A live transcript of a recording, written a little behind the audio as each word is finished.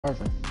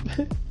Starving.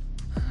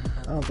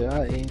 I don't think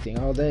I'll eat anything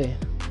all day.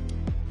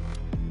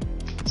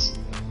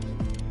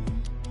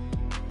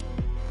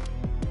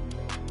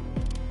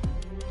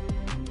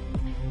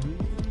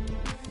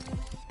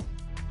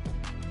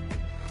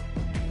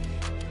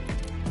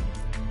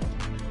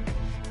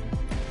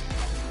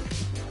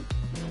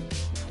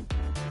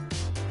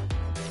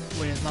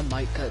 Wait, is my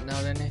mic cutting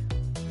out in it?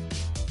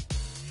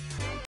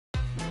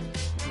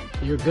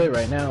 You're good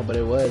right now, but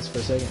it was for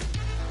a second.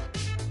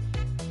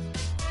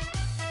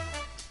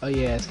 Oh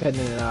yeah, it's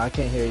cutting in and out. I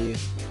can't hear you.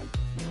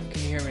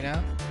 Can you hear me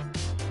now?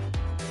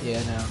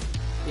 Yeah, now.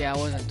 Yeah, I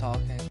wasn't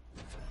talking.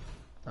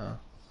 Oh.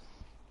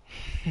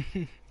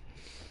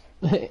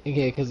 Yeah,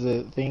 because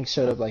the thing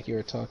showed up like you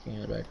were talking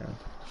in the background.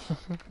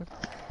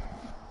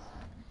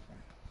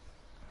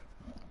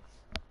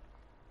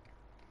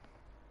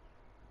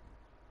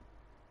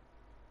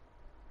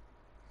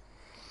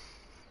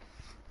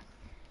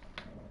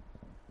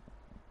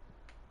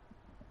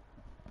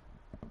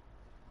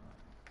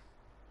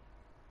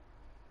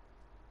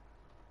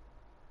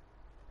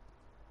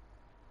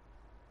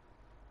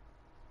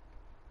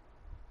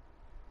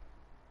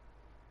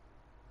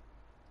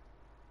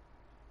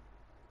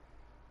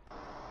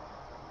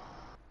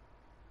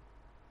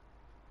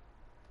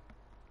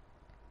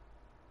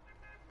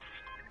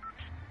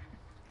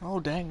 Oh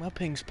dang, my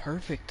ping's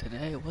perfect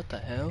today. What the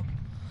hell?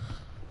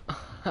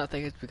 I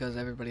think it's because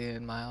everybody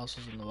in my house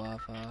is on the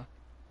Wi-Fi.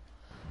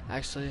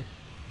 Actually,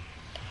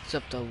 it's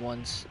up to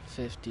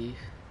 150.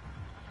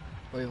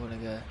 Where do you want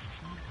to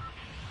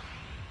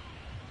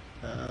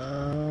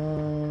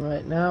go?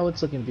 Right now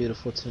it's looking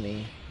beautiful to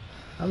me.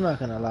 I'm not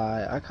gonna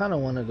lie. I kind of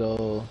want to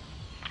go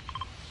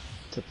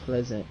to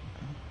Pleasant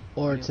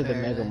or New to the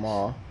Mega Paradise.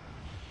 Mall.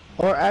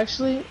 Or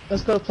actually,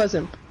 let's go to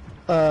Pleasant.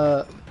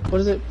 What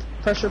is it?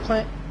 Pressure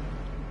plant?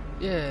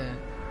 Yeah.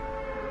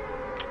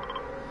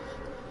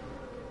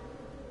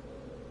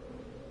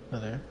 Oh,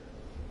 there.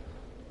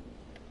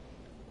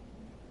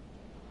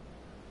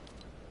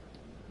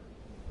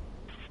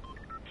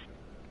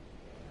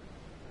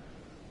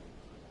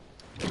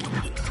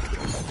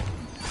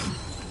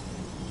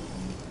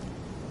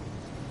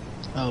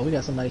 Oh, we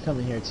got somebody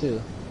coming here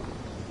too.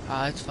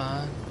 Ah, it's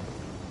fine.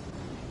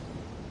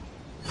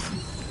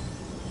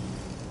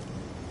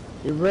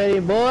 You ready,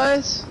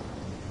 boys?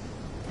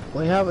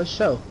 We have a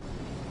show.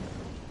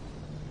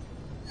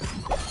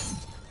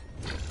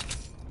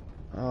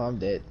 Oh, I'm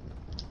dead.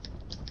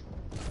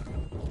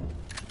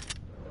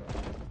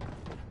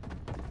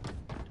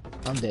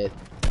 I'm dead.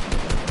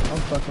 I'm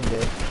fucking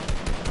dead.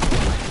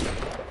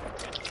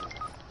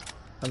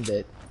 I'm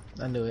dead.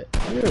 I knew it.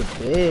 You're a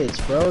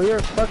bitch, bro. You're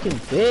a fucking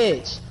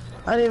bitch.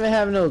 I didn't even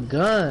have no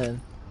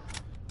gun.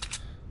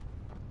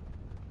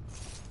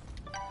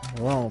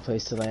 Wrong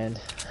place to land.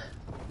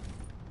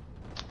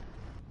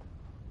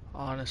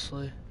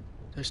 Honestly,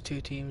 there's two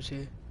teams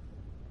here.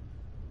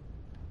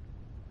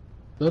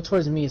 Go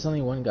towards me. It's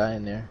only one guy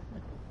in there.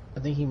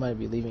 I think he might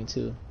be leaving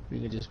too. You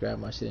can just grab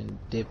my shit and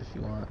dip if you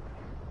want.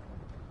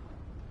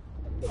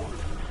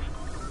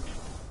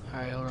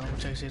 Alright, hold on. I'm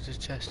checking see if there's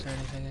chest or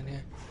anything in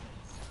here.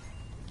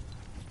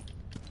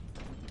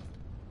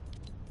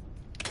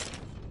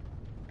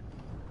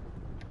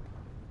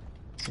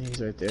 See,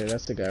 he's right there.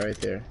 That's the guy right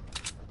there.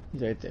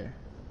 He's right there.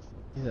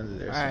 He's under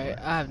there somewhere. Alright,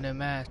 I have no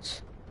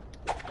mats.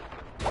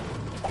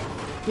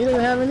 He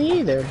doesn't have any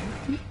either.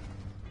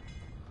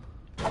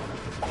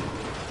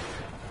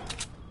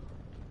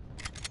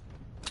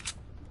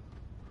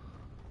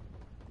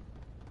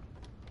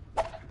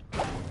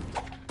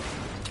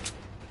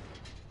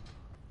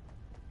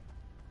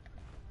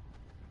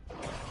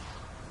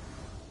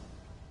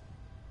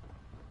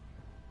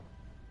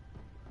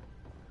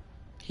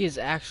 He is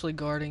actually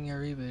guarding your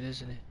reboot,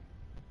 isn't he?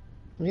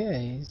 Yeah,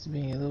 he's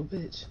being a little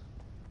bitch.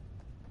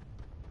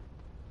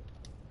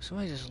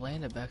 Somebody just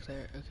landed back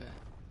there. Okay,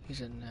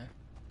 he's in there.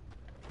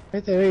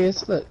 Right there he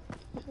is. Look.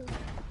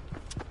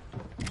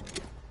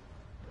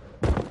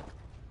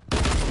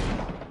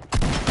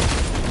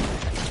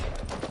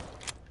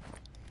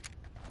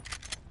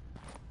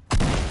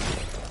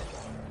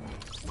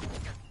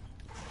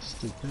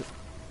 Stupid.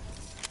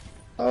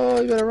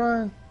 Oh, you better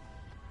run.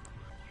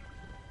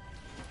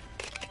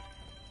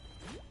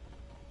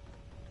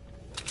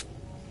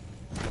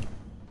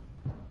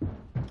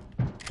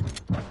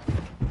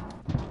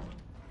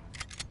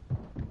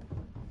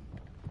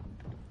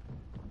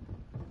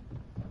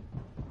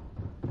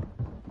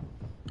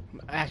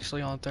 I'm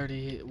actually on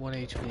 31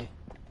 HP.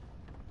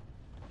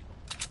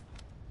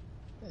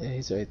 Yeah,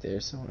 he's right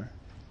there somewhere.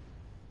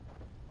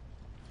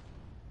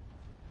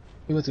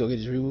 He went to go get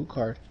his reboot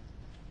card.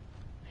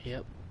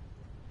 Yep.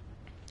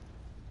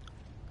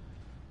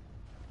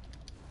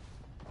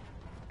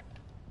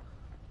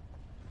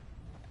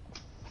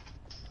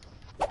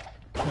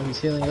 Oh, he's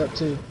healing up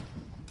too.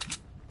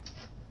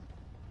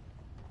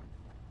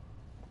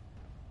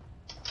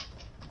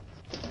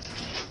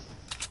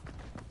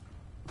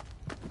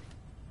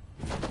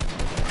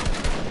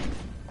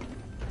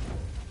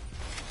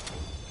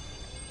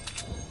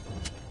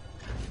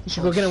 You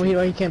should go get him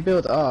when he can't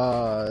build.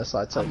 Oh, that's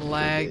why I told you. I'm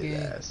lagging.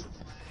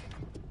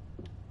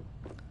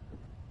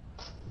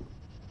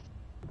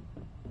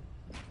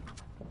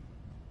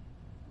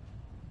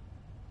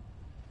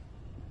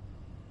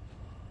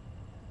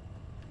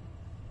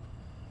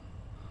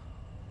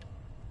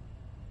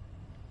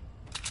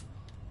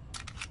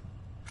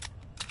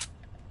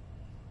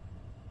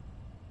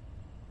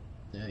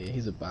 Yeah,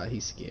 he's a bot.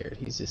 He's scared.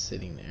 He's just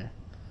sitting there.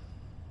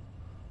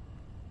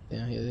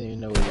 Yeah, he doesn't even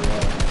know where you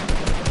are.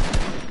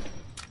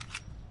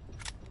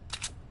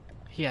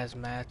 He has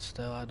mats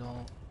though, I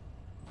don't.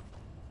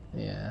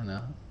 Yeah, I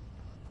know.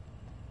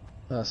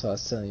 That's why I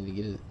was telling you to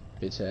get his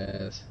bitch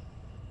ass.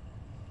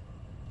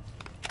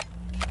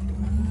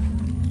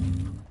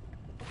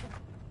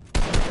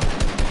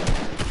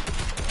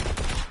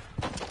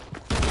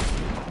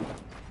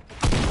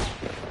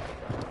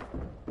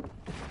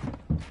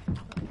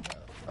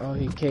 Oh,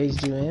 he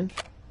caged you in?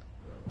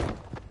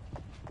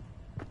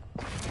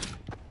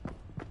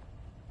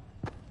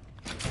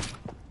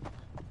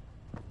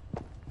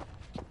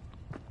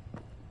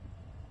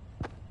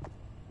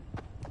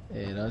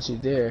 Hey, don't you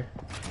dare.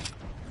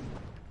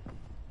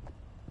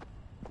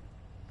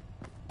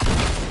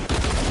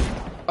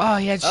 Oh,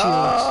 he had shields.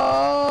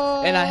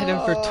 Oh! And I hit him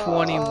for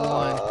 21.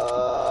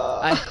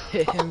 I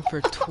hit him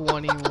for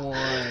 21.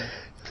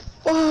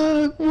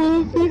 Fuck,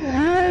 Wolf, you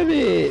had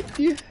it.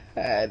 You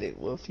had it,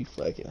 Wolf. You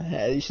fucking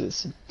had it. You should have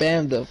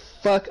spammed the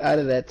fuck out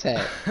of that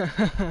tag.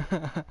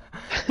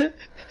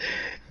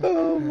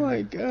 Oh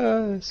my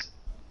gosh.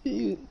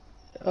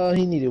 All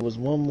he needed was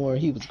one more.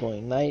 He was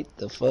going night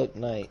the fuck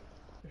night.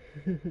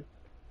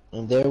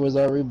 And there was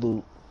our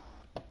reboot.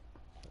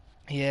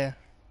 Yeah.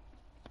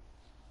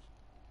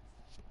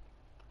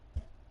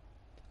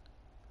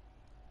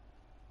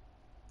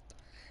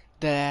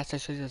 That ass, I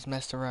should have just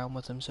messed around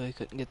with him so he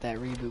couldn't get that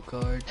reboot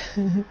card.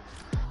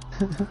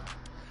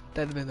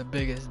 That'd have been the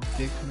biggest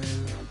dick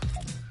move.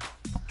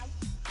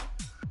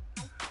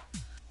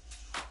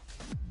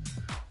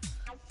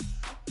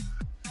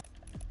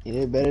 He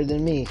did better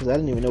than me, because I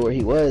didn't even know where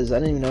he was. I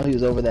didn't even know he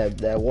was over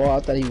that wall.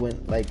 I thought he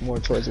went like more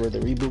towards where the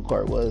reboot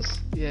card was.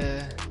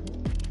 Yeah.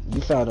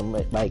 You found him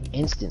like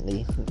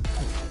instantly.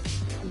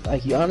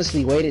 Like, you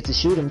honestly waited to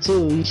shoot him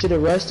too. You should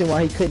have rushed him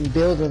while he couldn't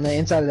build on the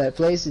inside of that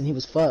place, and he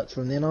was fucked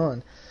from then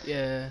on.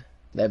 Yeah.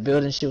 That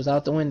building shit was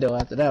out the window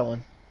after that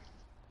one.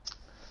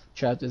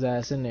 Trapped his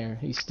ass in there.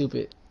 He's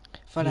stupid.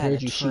 If I'd He had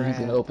heard a you shoot, he's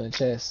gonna trap. open the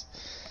chest.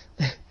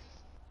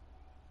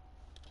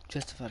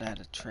 Just if I'd had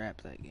a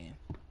trap that game.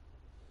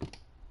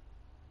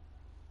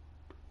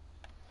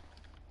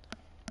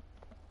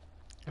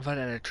 If I'd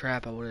had a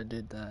trap, I would have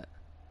did that.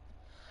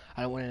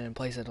 I went in and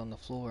placed it on the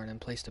floor and then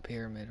placed a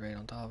pyramid right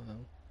on top of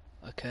him.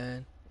 A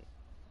can.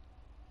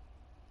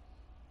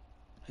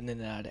 And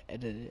then I'd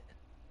edit it.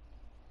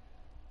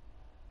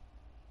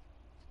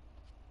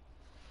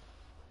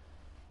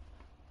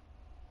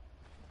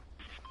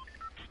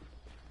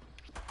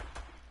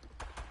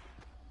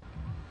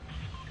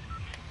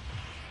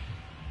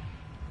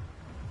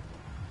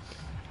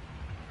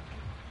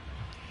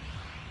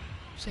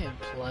 I'm saying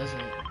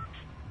Pleasant.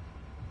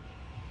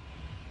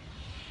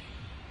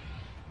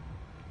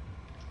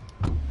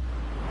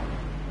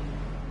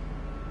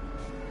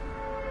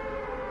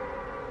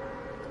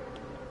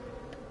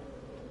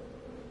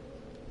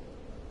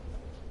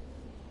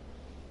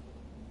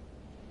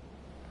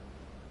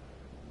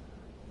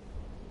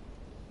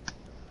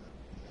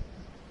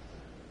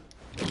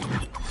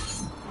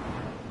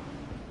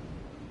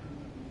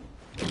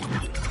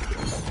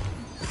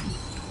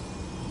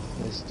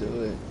 Let's do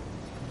it.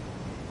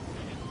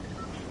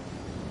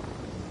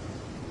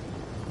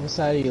 What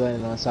side are you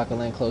landing on so I can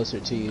land closer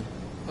to you?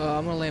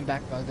 I'm gonna land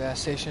back by the gas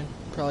station.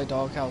 Probably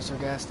Doghouse or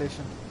gas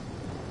station.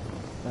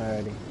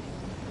 Alrighty.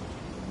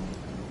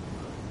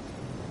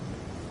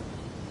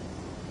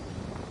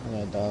 I'm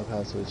at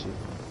Doghouse with you.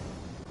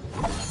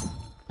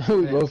 We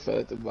Okay. both fell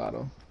at the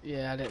bottom.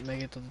 Yeah, I didn't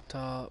make it to the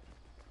top.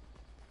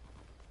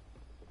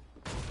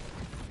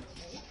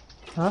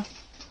 Huh?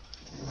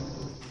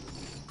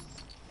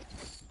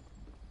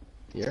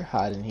 You're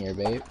hot in here,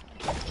 babe.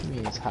 What do you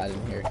mean it's hot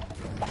in here?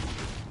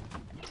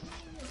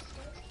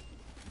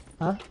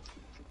 Huh?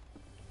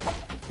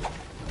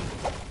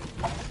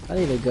 I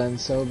need a gun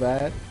so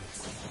bad.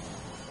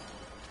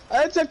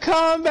 It's a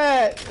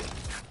combat!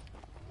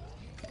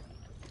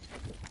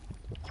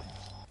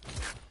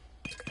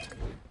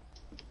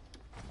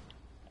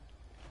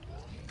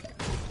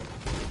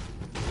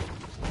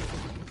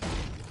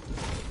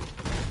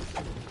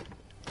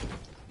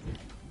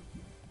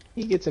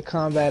 He gets a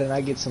combat and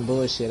I get some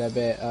bullshit, I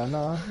bet.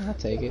 No, I'll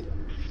take it.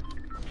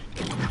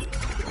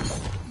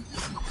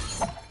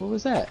 What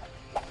was that?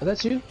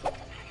 Was that you?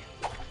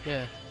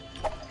 Yeah.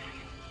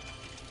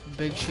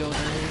 Big shield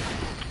grenade.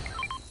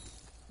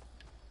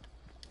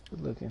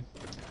 Good looking.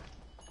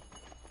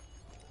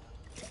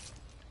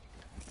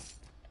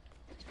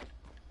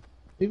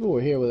 People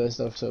were here with us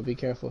though, so be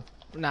careful.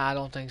 Nah, I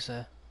don't think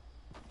so.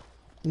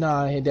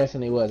 Nah, he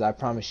definitely was. I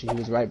promise you, he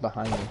was right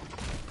behind me.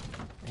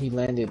 He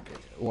landed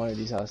one of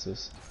these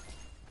houses.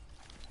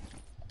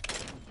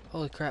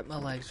 Holy crap, my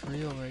leg's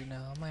real right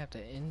now. I might have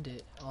to end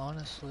it,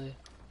 honestly.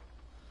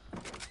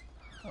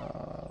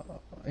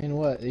 In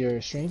what?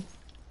 Your stream?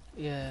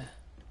 Yeah.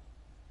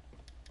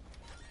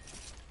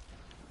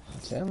 I'm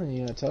telling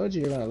you, I told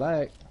you you're gonna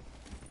lag.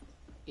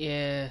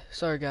 Yeah.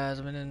 Sorry guys,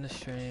 I've been in the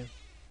stream.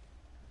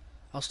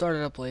 I'll start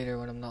it up later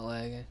when I'm not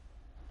lagging.